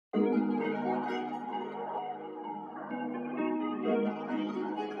What's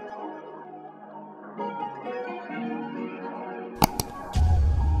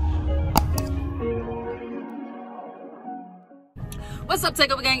up,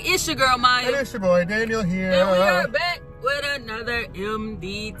 Takeover gang? It's your girl Maya. And it's your boy Daniel here. And we are back with another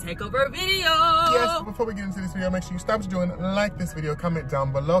MD Takeover video. Yes, before we get into this video, make sure you stop doing, like this video, comment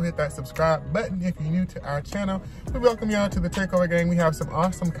down below, hit that subscribe button if you're new to our channel. We welcome y'all to the Takeover gang. We have some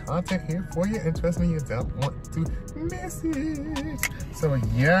awesome content here for you, and trust me, you don't want to miss it. So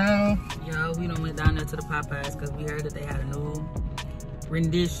yeah. Yo, we done went down there to the Popeyes because we heard that they had a new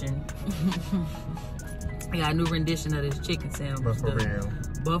rendition. We got a new rendition of this chicken sandwich. But for real.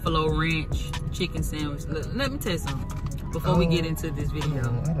 Buffalo Ranch chicken sandwich. Let me tell you something before we get into this video.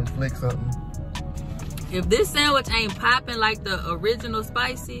 I done flick something. If this sandwich ain't popping like the original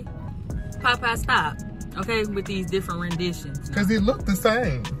spicy, Popeye stop. Okay, with these different renditions. Because they look the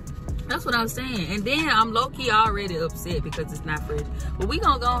same. That's what I'm saying. And then I'm low-key already upset because it's not fresh. But we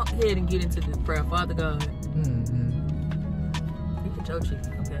gonna go ahead and get into this prayer. Father God. You can your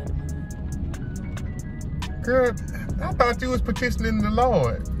chicken. Okay. Girl, I thought you was petitioning the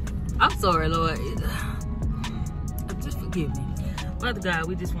Lord. I'm sorry, Lord. Just forgive me. Father God,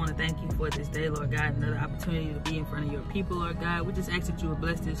 we just want to thank you for this day, Lord God. Another opportunity to be in front of your people, Lord God. We just ask that you would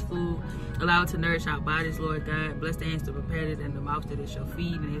bless this food. Allow it to nourish our bodies, Lord God. Bless the hands to prepare it and the mouth that it shall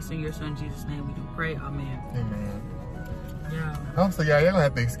feed. And it's in your son, Jesus' name, we do pray. Amen. Amen. Yeah. Also, y'all don't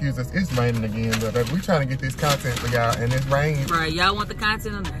have to excuse us. It's raining again, but we trying to get this content for y'all, and it's raining. Right, y'all want the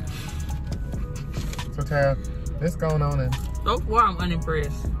content on that. So, Tab, what's going on? And so far, I'm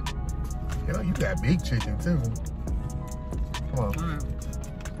unimpressed. You know, you got big chicken, too. Come on. All right.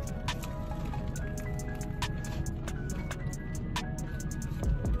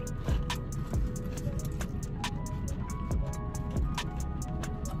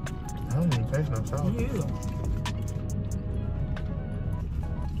 I don't even taste no sauce. Yeah.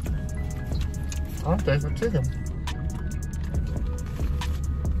 I don't taste the chicken.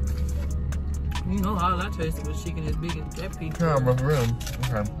 You know, all I tasted was chicken as big as that piece. Yeah, but for real.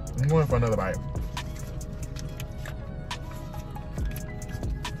 Okay. I'm going for another bite.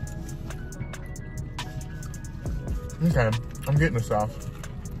 Okay. I'm getting the sauce.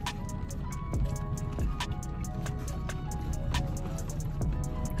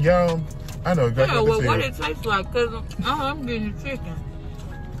 Yo, I know exactly what it tastes like, because I'm getting the chicken.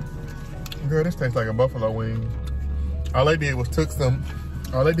 Girl, this tastes like a buffalo wing. All they did was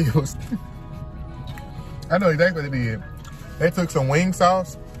I know exactly what they did. They took some wing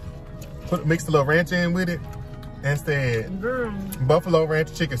sauce, mixed a little ranch in with it, and said, Girl. Buffalo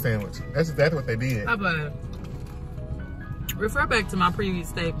Ranch chicken sandwich. That's exactly what they did. How about refer back to my previous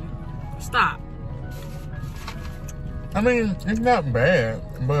statement. Stop. I mean, it's not bad,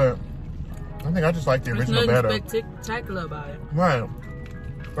 but I think I just like the original better. There's nothing spectacular about it. Right.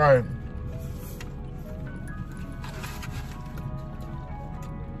 Right.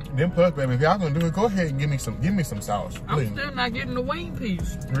 Then plus, baby, if y'all gonna do it, go ahead and give me some sauce. Please. I'm still not getting the wing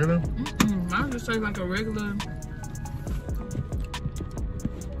piece. Really? Mine just tastes like a regular.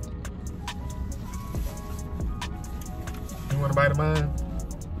 You want a bite of mine?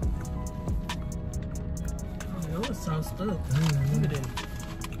 Oh, it was sauced up. Look at that.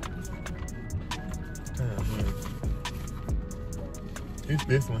 It's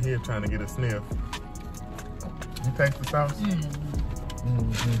this one here trying to get a sniff. You taste the sauce?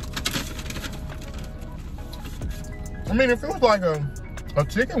 I mean, if it was like a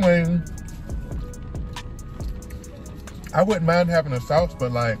chicken wing, I wouldn't mind having a sauce,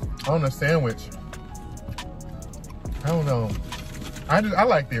 but like on a sandwich, I don't know. I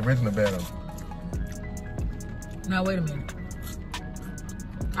like the original better. Now wait a minute.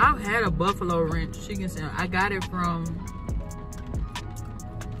 I've had a Buffalo Ranch chicken sandwich. I got it from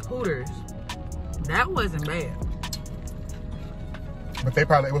Hooters. That wasn't bad. But it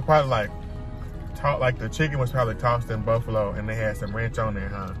was probably like the chicken was probably tossed in buffalo and they had some ranch on there,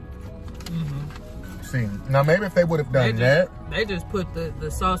 huh? See, now maybe if they would have done they just put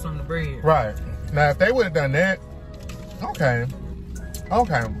the sauce on the bread. Right. Now if they would have done that, okay.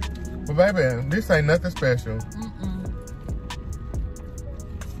 But baby, this ain't nothing special.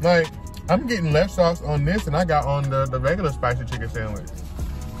 Like, I'm getting less sauce on this than I got on the regular spicy chicken sandwich.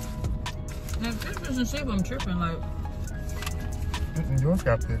 Now, pickles and shit, I'm tripping, like. Yours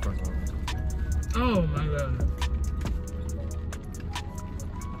got pickles on it. Oh my God.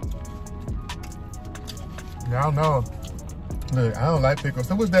 Yeah, I don't know. Look, I don't like pickles.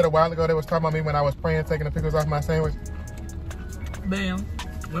 Who was that a while ago that was talking about me when I was praying, taking the pickles off my sandwich? Bam.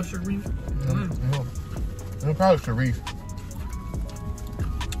 What's your reason? Probably Sharif.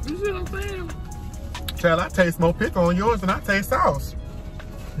 see what I'm saying? Child, I taste more pickle on yours than I taste sauce.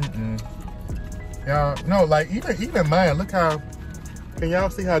 Y'all, no, like even mine, look how, can y'all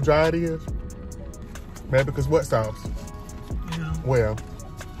see how dry it is? Man, because what sauce? Yeah. Well,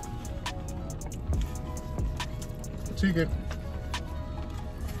 chicken.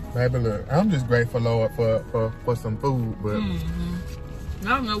 Baby, look, I'm just grateful, Lord, for some food, but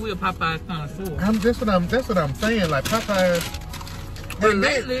I don't know we're Popeyes connoisseur. That's what I'm saying. Like Popeyes, But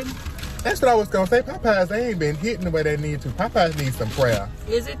lately, that's what I was gonna say. Popeyes, they ain't been hitting the way they need to. Popeyes need some prayer.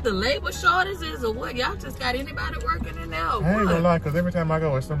 is it the labor shortages or what? Y'all just got anybody working in there? Or I ain't what? gonna lie, cause every time I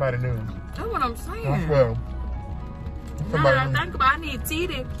go, it's somebody new. That's what I'm saying. I swear. Now that I think about, I need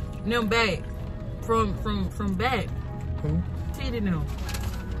Titi them back from back. Who? Titi them.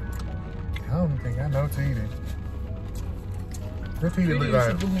 I don't think I know Titi. What Titi Titi look used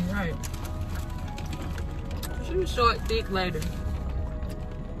to like? do me right. She was short, thick lady.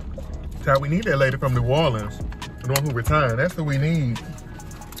 Child, we need that lady from New Orleans, the one who retired. That's who we need.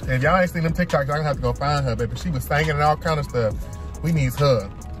 And y'all ain't seen them TikToks, y'all gonna have to go find her, baby. She was singing and all kind of stuff. We need her.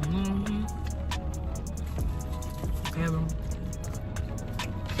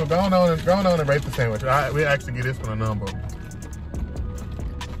 So go on and rate the sandwich. We actually get this one a number.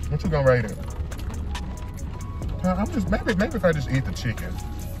 What you gonna rate it? I'm just maybe if I just eat the chicken.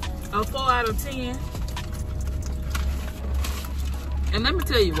 A 4 out of 10. And let me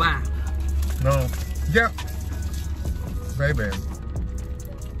tell you why. No. Yeah. Baby.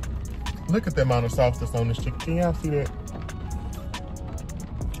 Look at the amount of sauce that's on this chicken. Can y'all see that?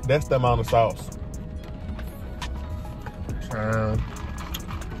 That's the amount of sauce.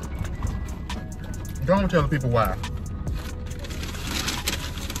 Go on and tell the people why.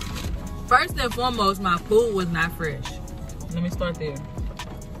 First and foremost, my food was not fresh. Let me start there.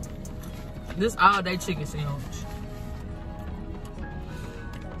 This all-day chicken sandwich.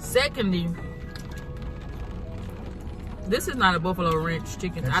 Secondly, this is not a Buffalo Ranch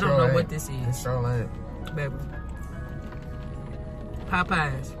chicken. I don't know what this is. It sure ain't. Baby.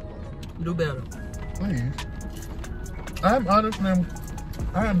 Popeyes. Do better. Please. I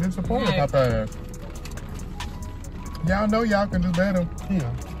am disappointed in Popeyes. Y'all know y'all can do better.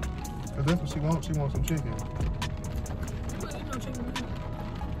 Yeah. Cause that's what she wants. She wants some chicken.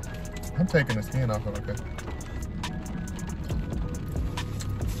 I'm taking the skin off of it. Okay.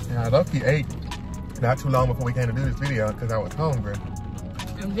 Yeah, I lucky ate not too long before we came to do this video because I was hungry.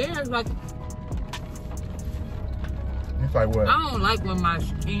 And then it's like what? I don't like when my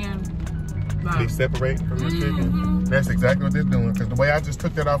skin They separate from the chicken. That's exactly what they're doing. Because the way I just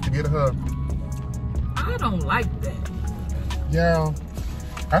took that off to get her. I don't like that. Yeah.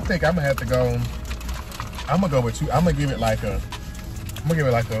 I think I'm gonna have to go. I'm gonna go with you. I'm gonna give it like a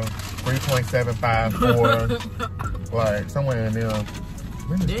 3.75, 4, like somewhere in there.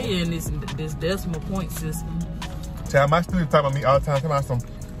 They in this decimal point system. Tell my students talk about me all the time. About some,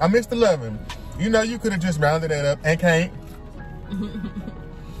 I missed 11. You know you could have just rounded that up and can't.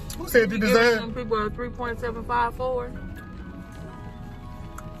 Who said you deserve? Some people are 3.754.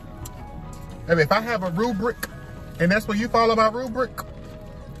 I mean, if I have a rubric, and that's what you follow my rubric.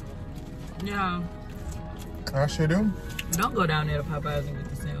 Yeah. I sure do. Don't go down there to Popeyes and get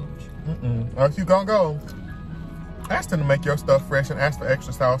the sandwich. Or if you gonna go, ask them to make your stuff fresh and ask for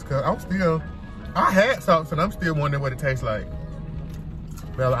extra sauce. Cause I had sauce and I'm still wondering what it tastes like.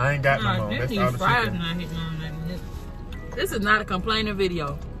 Well, I ain't got no more. That's all the chicken. This is not a complaining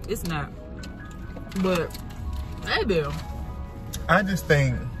video. It's not. But, hey, Bill. I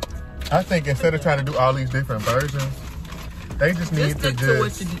think instead of trying to do all these different versions, they just need to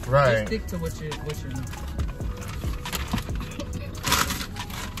just stick to what you do.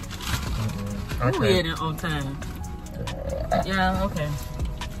 Okay. We had it on time. Yeah, okay.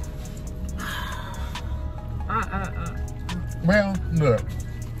 Well, look.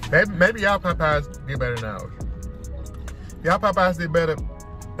 Maybe y'all Popeyes did better than ours. Y'all Popeyes did better.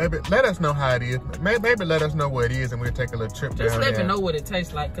 Maybe let us know how it is. Maybe let us know what it is and we'll take a little trip down there. Just let me know what it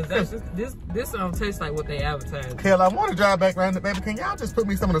tastes like, because this don't taste like what they advertise. Hell, I want to drive back around it, baby. Can y'all just put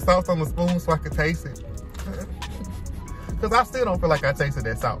me some of the sauce on the spoon so I can taste it? Because I still don't feel like I tasted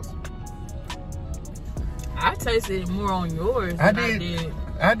that sauce. I tasted it more on yours than I did.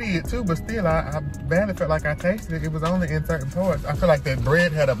 I did too, but still, I barely felt like I tasted it. It was only in certain parts. I feel like that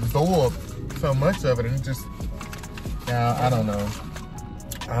bread had absorbed so much of it, and it just, I don't know.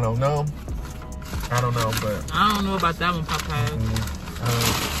 I don't know, but I don't know about that one, Popeyes.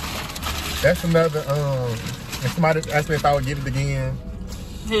 That's another. If somebody asked me if I would get it again,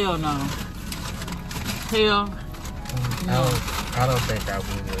 hell no. Hell no. I don't think I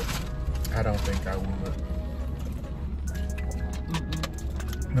would. I don't think I would.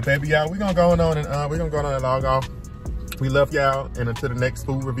 But baby, y'all, we're gonna go on and log off. We love y'all, and until the next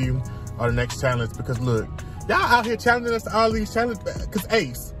food review or the next challenge, because look, y'all out here challenging us to all these challenges. Because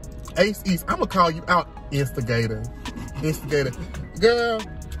Ace East, I'm gonna call you out, instigator. Girl,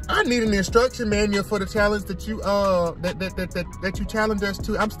 I need an instruction manual for the challenge that you that you challenged us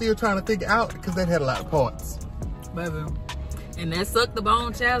to. I'm still trying to figure out because they had a lot of parts. Baby, and that suck the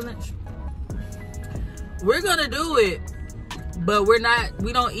bone challenge, we're gonna do it, but we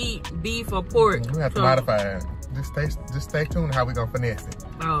don't eat beef or pork. We have to modify it. Just stay tuned how we gonna finesse it.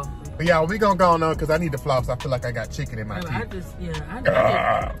 Oh. But y'all, we gonna go on because I need to floss. I feel like I got chicken in my teeth.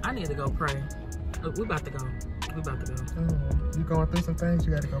 I need to go pray. Look, we about to go. You going through some things?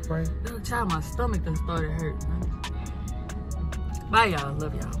 You gotta go pray? Child, my stomach done started hurting. Bye, y'all.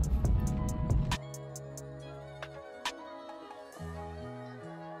 Love y'all.